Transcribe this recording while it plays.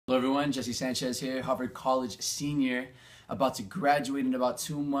Hello everyone, Jesse Sanchez here, Harvard College senior, about to graduate in about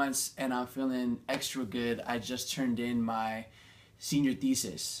 2 months, and I'm feeling extra good. I just turned in my senior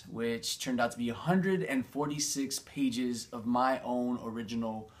thesis, which turned out to be 146 pages of my own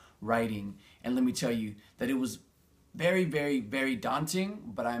original writing. And let me tell you that it was very, very, very daunting,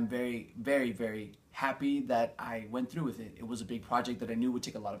 but I'm very, very, very happy that I went through with it. It was a big project that I knew would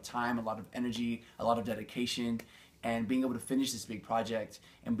take a lot of time, a lot of energy, a lot of dedication. And being able to finish this big project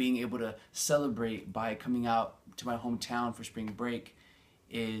and being able to celebrate by coming out to my hometown for spring break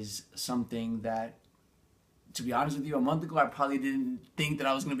is something that, to be honest with you, a month ago I probably didn't think that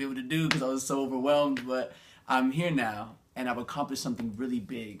I was going to be able to do because I was so overwhelmed. But I'm here now, and I've accomplished something really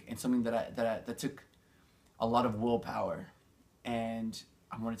big and something that took a lot of willpower. And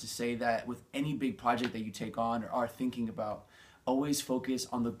I wanted to say that with any big project that you take on or are thinking about, always focus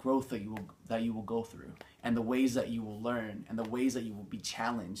on the growth that you will go through, and the ways that you will learn, and the ways that you will be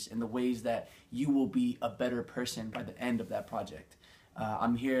challenged, and the ways that you will be a better person by the end of that project.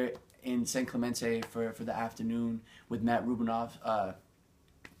 I'm here in San Clemente for the afternoon with Matt Rubinoff,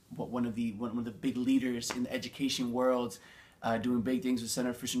 one of the big leaders in the education world, doing big things with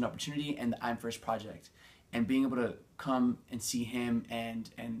Center for Student Opportunity and the I'm First project, and being able to come and see him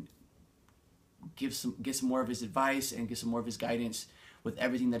and get some more of his advice and get some more of his guidance with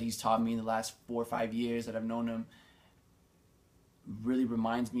everything that he's taught me in the last 4 or 5 years that I've known him, really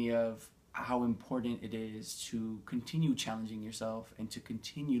reminds me of how important it is to continue challenging yourself and to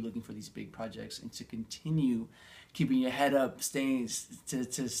continue looking for these big projects and to continue keeping your head up, to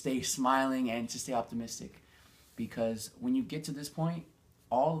stay smiling and to stay optimistic. Because when you get to this point,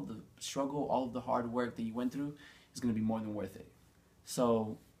 all of the struggle, all of the hard work that you went through is going to be more than worth it.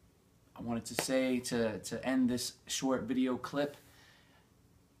 So I wanted to say, to end this short video clip,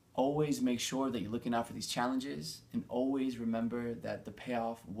 always make sure that you're looking out for these challenges, and always remember that the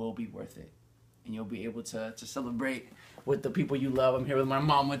payoff will be worth it. And you'll be able to celebrate with the people you love. I'm here with my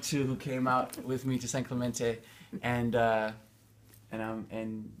mama too, who came out with me to San Clemente. And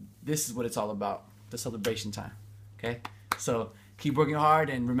this is what it's all about, the celebration time, okay? So keep working hard,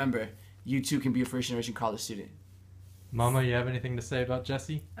 and remember, you too can be a first generation college student. Mama, you have anything to say about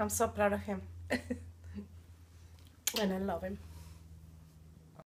Jesse? I'm so proud of him. And I love him.